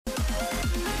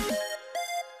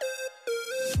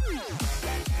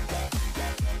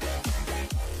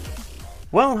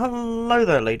Well, hello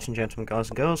there, ladies and gentlemen, guys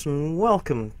and girls, and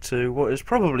welcome to what is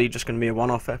probably just going to be a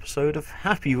one-off episode of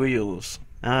Happy Wheels.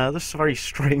 This is a very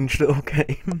strange little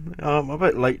game. I'm a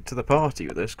bit late to the party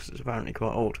with this because it's apparently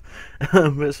quite old.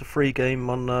 But it's a free game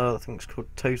on, I think it's called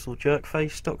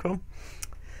TotalJerkface.com.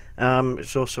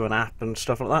 It's also an app and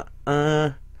stuff like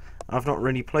that. I've not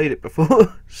really played it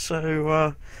before,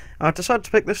 so I decided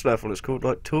to pick this level. It's called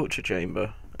like Torture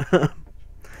Chamber.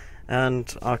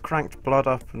 And I cranked blood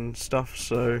up and stuff,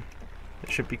 so it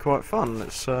should be quite fun.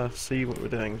 Let's see what we're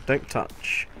doing. Don't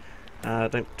touch.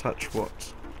 Don't touch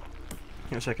what?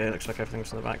 It's okay, it looks like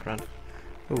everything's in the background.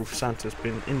 Oh, Santa's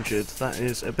been injured. That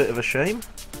is a bit of a shame.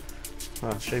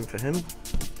 Well, shame for him.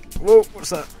 Whoa,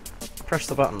 what's that? Press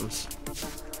the buttons.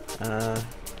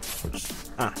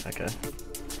 Oops. Ah, okay.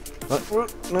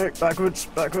 No, backwards,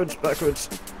 backwards, backwards.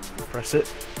 Press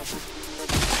it.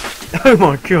 Oh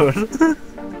my god!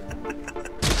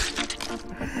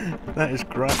 That is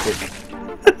graphic.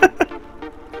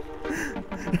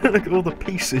 Look at all the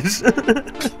pieces.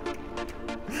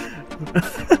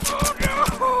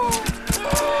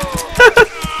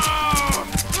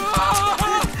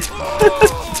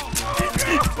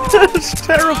 That's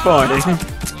terrifying.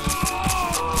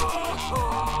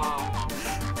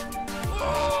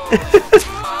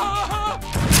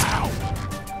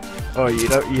 Oh, you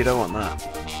don't want that.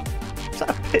 Is that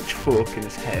a pitchfork in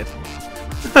his head?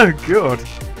 Oh god.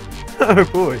 Oh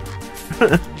boy.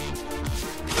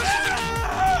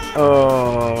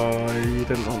 Oh, you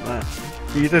didn't want that.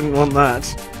 You didn't want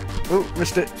that. Oh,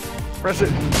 missed it. Press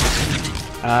it.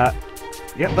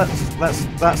 Yep,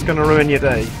 that's gonna ruin your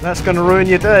day. That's gonna ruin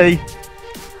your day.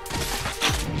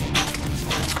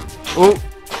 Oh.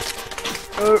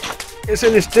 Oh, it's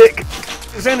in his dick.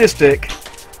 It's in his dick.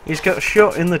 He's got a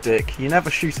shot in the dick. You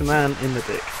never shoot a man in the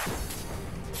dick.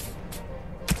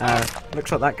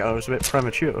 Looks like that guy was a bit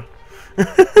premature.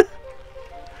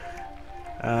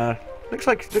 Looks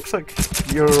like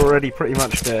you're already pretty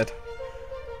much dead.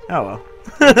 Oh well.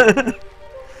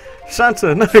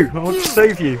 Santa, no! I want to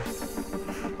save you.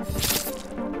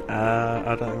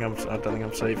 I don't think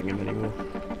I'm saving him anymore.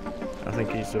 I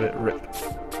think he's a bit ripped.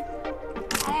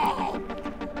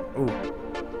 Ooh,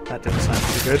 that didn't sound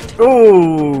too good.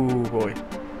 Oh boy,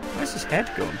 where's his head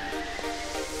gone?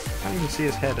 I can't even see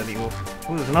his head anymore.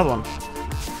 Oh, there's another one.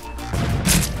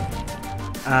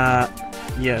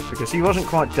 Yeah, because he wasn't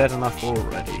quite dead enough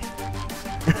already.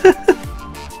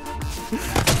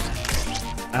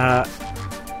 Yeah,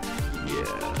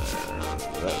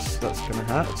 that's gonna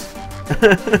hurt.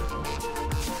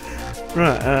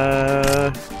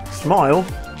 Right, smile,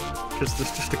 because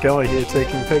there's just a guy here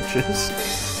taking pictures.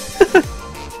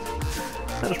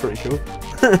 That's pretty cool.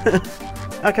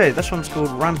 Okay, this one's called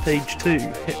Rampage 2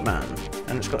 Hitman,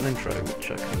 and it's got an intro,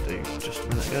 which I couldn't do just a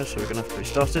minute ago, so we're going to have to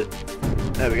restart it.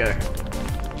 There we go.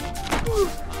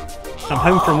 I'm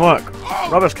home from work.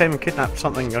 Robbers came and kidnapped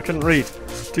something. I couldn't read.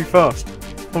 It's too fast.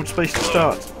 Hold space to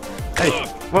start. Hey,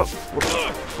 what?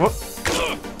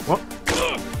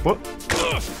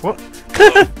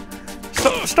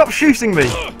 Stop shooting me!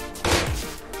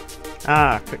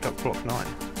 Ah, picked up block 9.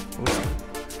 Awesome.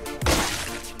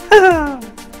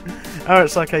 Oh,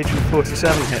 it's like Agent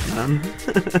 47 Hitman.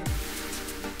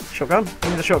 Shotgun?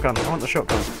 Give me the shotgun. I want the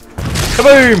shotgun.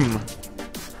 Kaboom!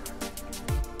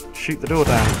 Shoot the door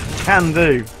down. Can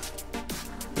do.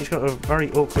 He's got a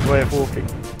very awkward way of walking.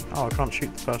 Oh, I can't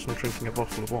shoot the person drinking a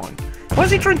bottle of wine. Why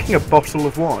is he drinking a bottle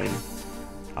of wine?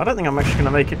 I don't think I'm actually going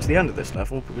to make it to the end of this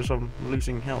level because I'm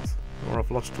losing health. Or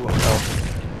I've lost a lot of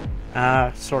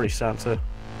health. Sorry, Santa.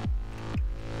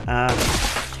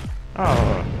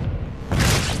 Oh.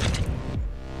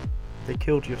 They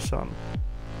killed your son.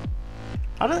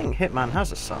 I don't think Hitman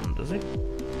has a son, does he?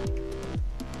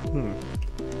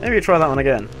 Maybe try that one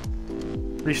again.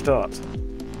 Restart.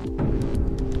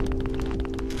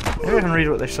 Maybe I can read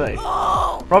what they say.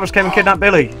 Robbers came and kidnapped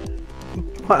Billy.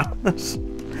 Wow, that's...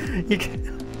 You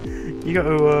got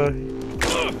to,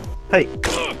 Hey!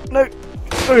 No!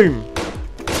 Boom!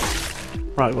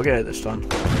 Right, we'll get it this time.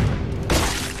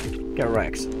 Get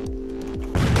wrecked.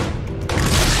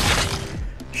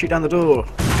 Shoot down the door.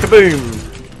 Kaboom!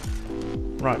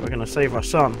 Right, we're gonna save our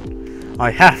son.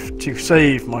 I have to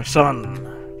save my son.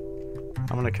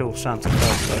 I'm gonna kill Santa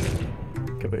first though.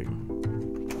 Kaboom.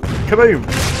 Kaboom!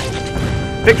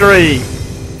 Victory!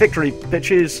 Victory,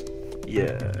 bitches!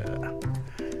 Yeah.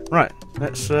 Right,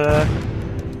 let's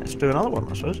do another one,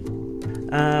 I suppose.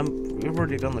 We've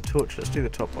already done the torch. Let's do the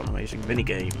top one. Amazing mini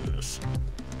games.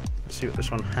 Let's see what this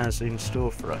one has in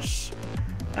store for us.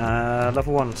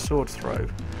 Level 1 sword throw.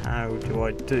 How do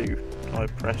I do? Do I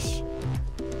press?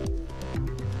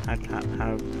 How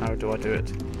do I do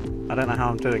it? I don't know how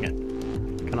I'm doing it.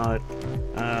 Can I...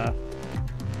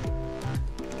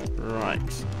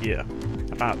 Right, yeah.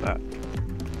 About that.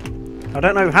 I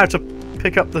don't know how to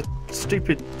pick up the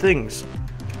stupid things.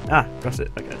 Ah, got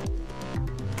it, okay.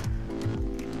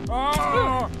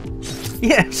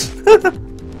 Yes!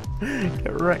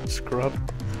 Get wrecked, scrub.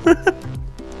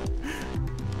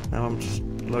 Now I'm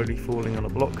slowly falling on a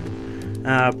block.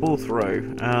 Ball throw.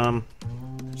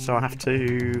 So I have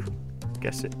to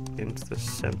guess it into the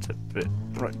centre bit.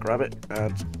 Right, grab it,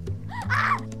 and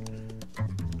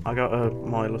I got a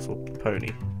My Little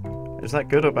Pony. Is that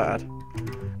good or bad?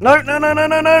 No, no, no, no,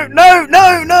 no, no, no,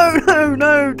 no, no, no,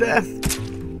 no, death!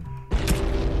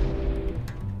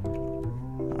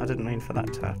 I didn't mean for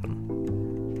that to happen.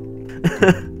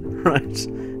 Right,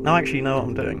 now I actually know what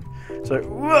I'm doing. So,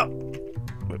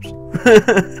 whoops.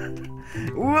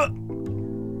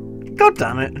 God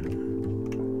damn it!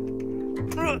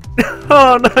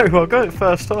 Oh no, I got it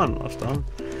first time last time.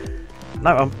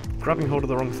 No, I'm grabbing hold of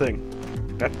the wrong thing.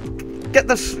 Get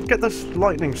this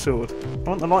lightning sword. I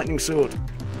want the lightning sword.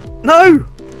 No!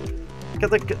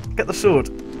 Get the sword.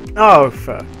 Oh,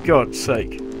 for God's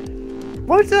sake!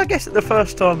 Why did I guess it the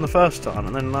first time,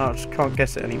 and then I just can't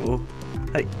guess it anymore?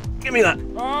 Hey, give me that!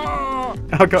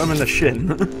 I got him in the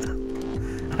shin.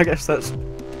 I guess that's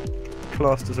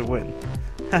classed as a win.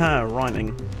 Haha,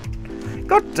 rhyming.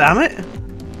 God damn it!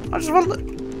 I just want the...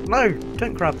 No,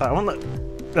 don't grab that. I want the...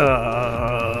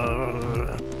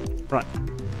 Right.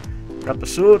 Grab the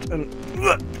sword and...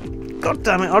 God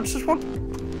damn it, I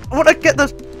want to get the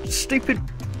stupid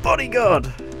bodyguard!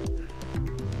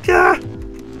 Yeah!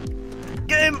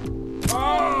 Get him!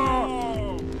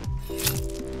 Oh!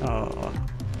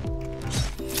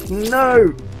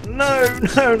 No! No!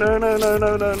 No! No! No! No!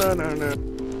 No! No! No! No! No!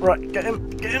 Right, get him!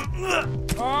 Get him!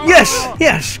 Yes!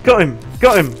 Yes! Got him!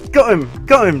 Got him! Got him!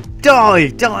 Got him! Die!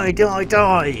 Die! Die!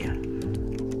 Die!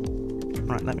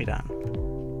 Right, let me down.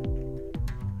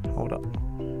 Hold up.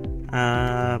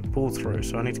 Ball throw,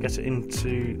 so I need to get it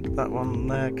into that one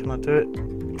there. Can I do it?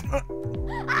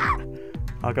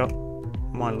 I got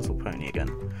My Little Pony again.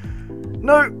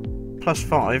 No!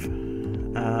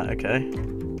 +5. Okay.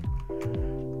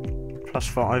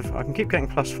 +5. I can keep getting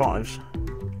 +5s.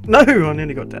 No! I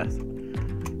nearly got death.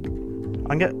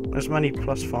 I can get as many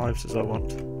 +5s as I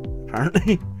want,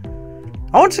 apparently.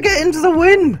 I want to get into the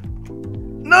win!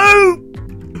 No!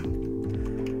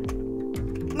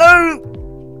 No!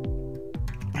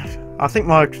 I think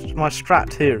my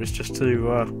strat here is just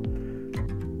to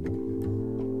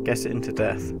guess it into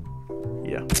death.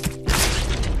 Yeah.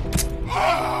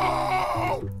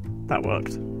 That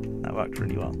worked. That worked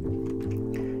really well.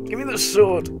 Give me the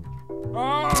sword!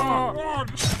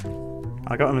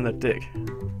 I got him in the dick.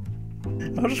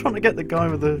 I just want to get the guy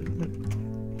with the...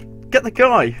 Get the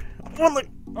guy! I want the...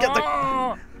 Get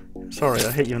the... Sorry,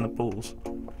 I hit you in the balls.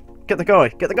 Get the guy!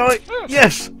 Get the guy!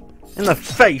 Yes! In the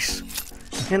face!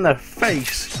 In the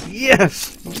face!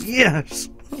 Yes! Yes!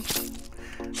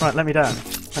 Right, let me down.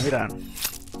 Let me down.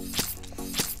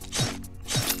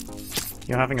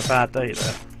 You're having a bad day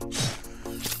there.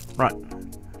 Right.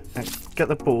 Get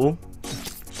the ball.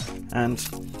 And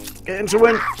get him to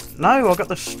win! No, I got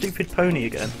the stupid pony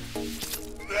again.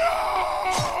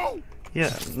 No!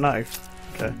 Yeah, no.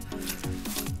 Okay.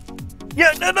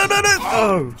 Yeah, no, no, no, no!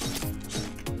 Oh!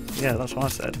 Yeah, that's what I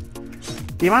said.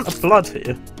 The amount of blood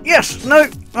here. Yes! No!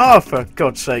 Oh, for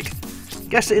God's sake.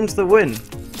 Guess it into the win.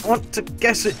 I want to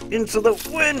guess it into the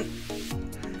win!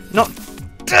 Not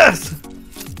death!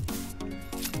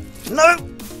 No!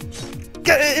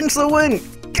 Get it into the win!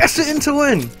 Guess it into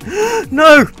win!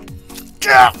 No!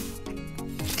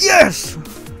 Yes!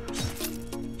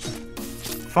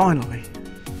 Finally.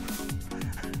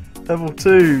 Level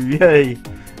 2, yay!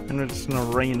 And it's in a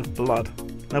rain of blood.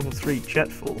 Level 3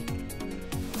 jetfall.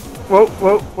 Whoa,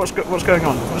 whoa, what's going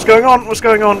on? What's going on? What's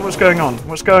going on? What's going on?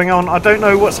 What's going on? I don't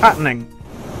know what's happening.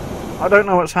 I don't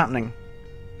know what's happening.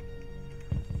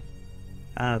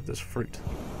 There's fruit.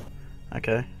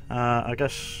 Okay, I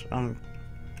guess I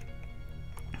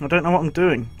don't know what I'm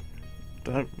doing.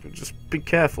 Just be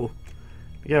careful.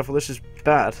 Be careful. This is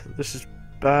bad. This is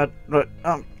bad. Right,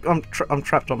 I'm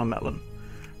trapped on a melon.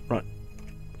 Right,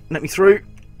 let me through.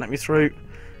 Let me through.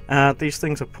 These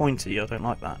things are pointy. I don't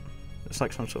like that. It's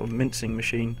like some sort of mincing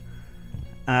machine.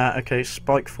 Okay,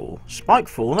 spike fall. Spike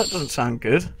fall? That doesn't sound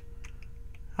good.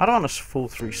 I don't want to fall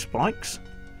through spikes.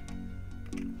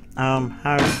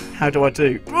 How do I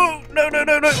do? Oh, no, no,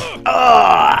 no, no!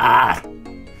 Ah!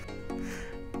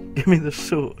 Give me the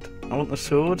sword. I want the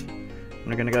sword.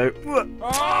 I'm gonna go.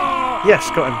 Yes,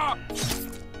 got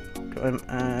him. Got him,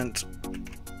 and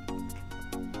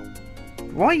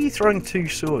why are you throwing two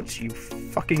swords, you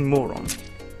fucking moron.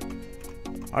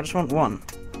 I just want one.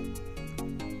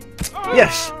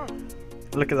 Yes!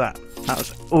 Look at that. That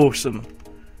was awesome.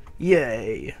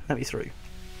 Yay! Let me through.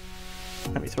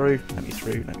 Let me through, let me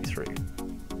through, let me through.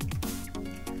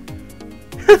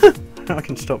 I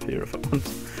can stop here if I want.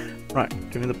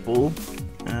 Right, give me the ball.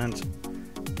 And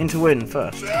into win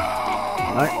first.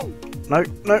 No, no,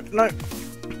 no, no.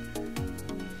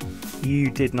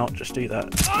 You did not just do that.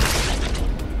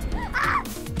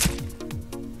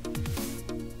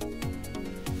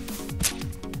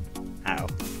 Ow.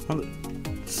 On the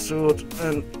sword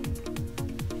and...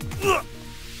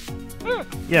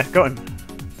 Yeah, got him.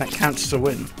 That counts as a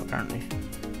win, apparently.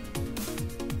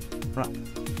 Right.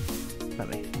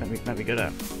 Let me go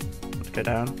down. Let's go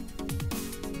down.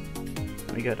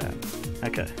 Let me go down.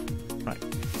 Okay. Right.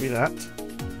 Do that.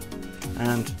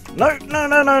 And no, no,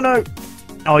 no, no, no!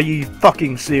 Are you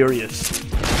fucking serious?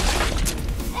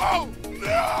 Oh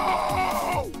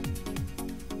no!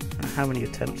 How many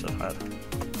attempts I've had?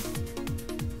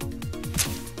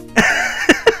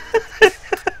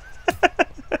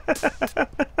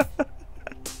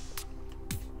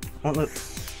 Want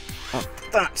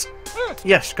that?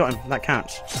 Yes, got him. That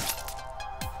counts.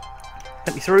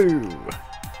 Let me through.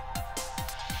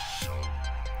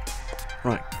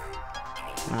 Right.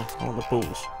 Now, I want the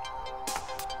balls.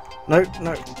 No,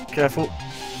 no. Careful.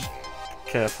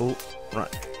 Careful.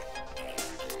 Right.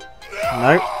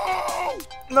 No.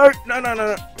 No, no, no,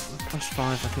 no.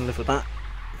 +5, I can live with that.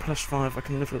 +5, I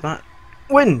can live with that.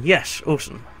 Win! Yes!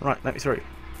 Awesome. Right, let me through.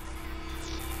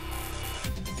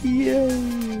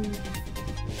 Yay!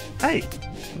 Hey!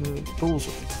 Balls.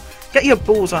 Get your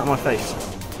balls out of my face.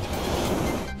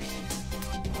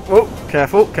 Oh,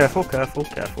 careful, careful, careful,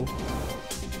 careful.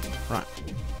 Right.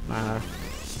 Now,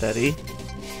 steady.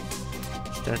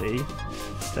 Steady.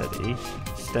 Steady.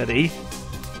 Steady.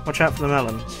 Watch out for the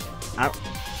melons. Ow.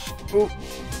 Ooh.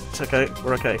 It's okay.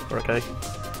 We're okay. We're okay.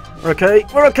 We're okay.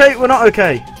 We're okay. We're not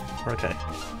okay. We're okay.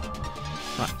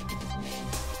 Right.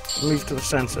 Move to the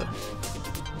centre.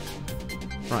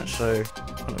 Right, so...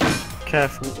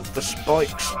 Careful of the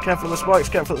spikes. Careful of the spikes.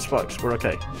 Careful of the spikes. We're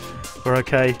okay. We're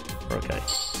okay. We're okay.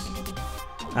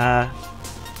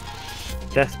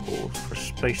 Death ball for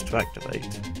space to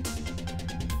activate.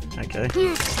 Okay.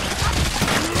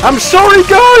 I'm sorry,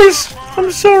 guys!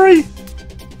 I'm sorry!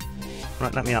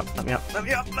 Right, let me up. Let me up. Let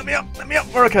me up. Let me up. Let me up.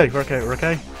 We're okay. We're okay. We're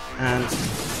okay. And...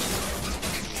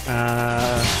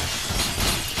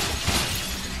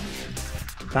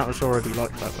 that was already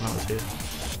like that when I was here.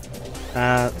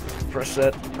 Press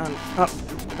it and up.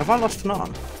 Have I lost an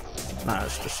arm? No,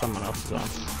 it's just someone else's arm.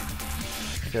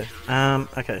 Okay.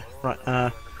 Okay.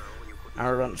 Right.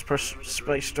 Arrow runs. Press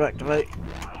space to activate.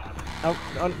 Oh,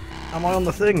 am I on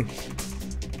the thing?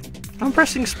 I'm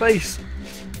pressing space.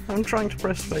 I'm trying to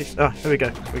press space. Ah, here we go.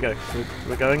 Here we go.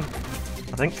 We're going.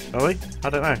 I think. Are we? I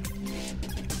don't know.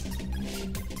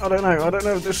 I don't know. I don't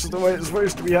know if this is the way it's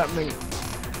supposed to be happening.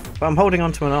 But I'm holding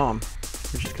onto an arm,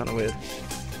 which is kind of weird.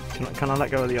 Can I let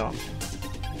go of the arm?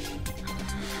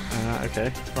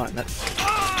 Okay. Right, let's...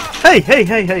 Hey! Hey!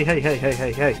 Hey! Hey! Hey! Hey! Hey!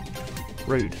 Hey! Hey!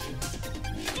 Rude.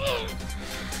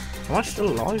 Am I still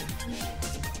alive?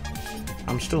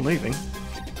 I'm still moving.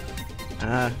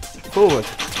 Forward.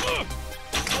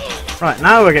 Right,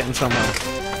 now we're getting somewhere.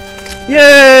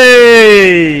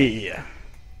 Yay!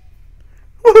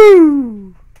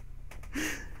 Woohoo!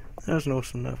 That was an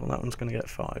awesome level. That one's going to get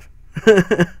 5.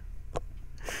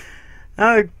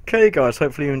 Okay guys,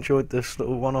 hopefully you enjoyed this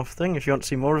little one-off thing. If you want to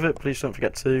see more of it, please don't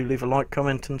forget to leave a like,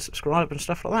 comment and subscribe and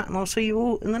stuff like that, and I'll see you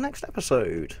all in the next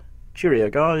episode.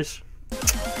 Cheerio guys.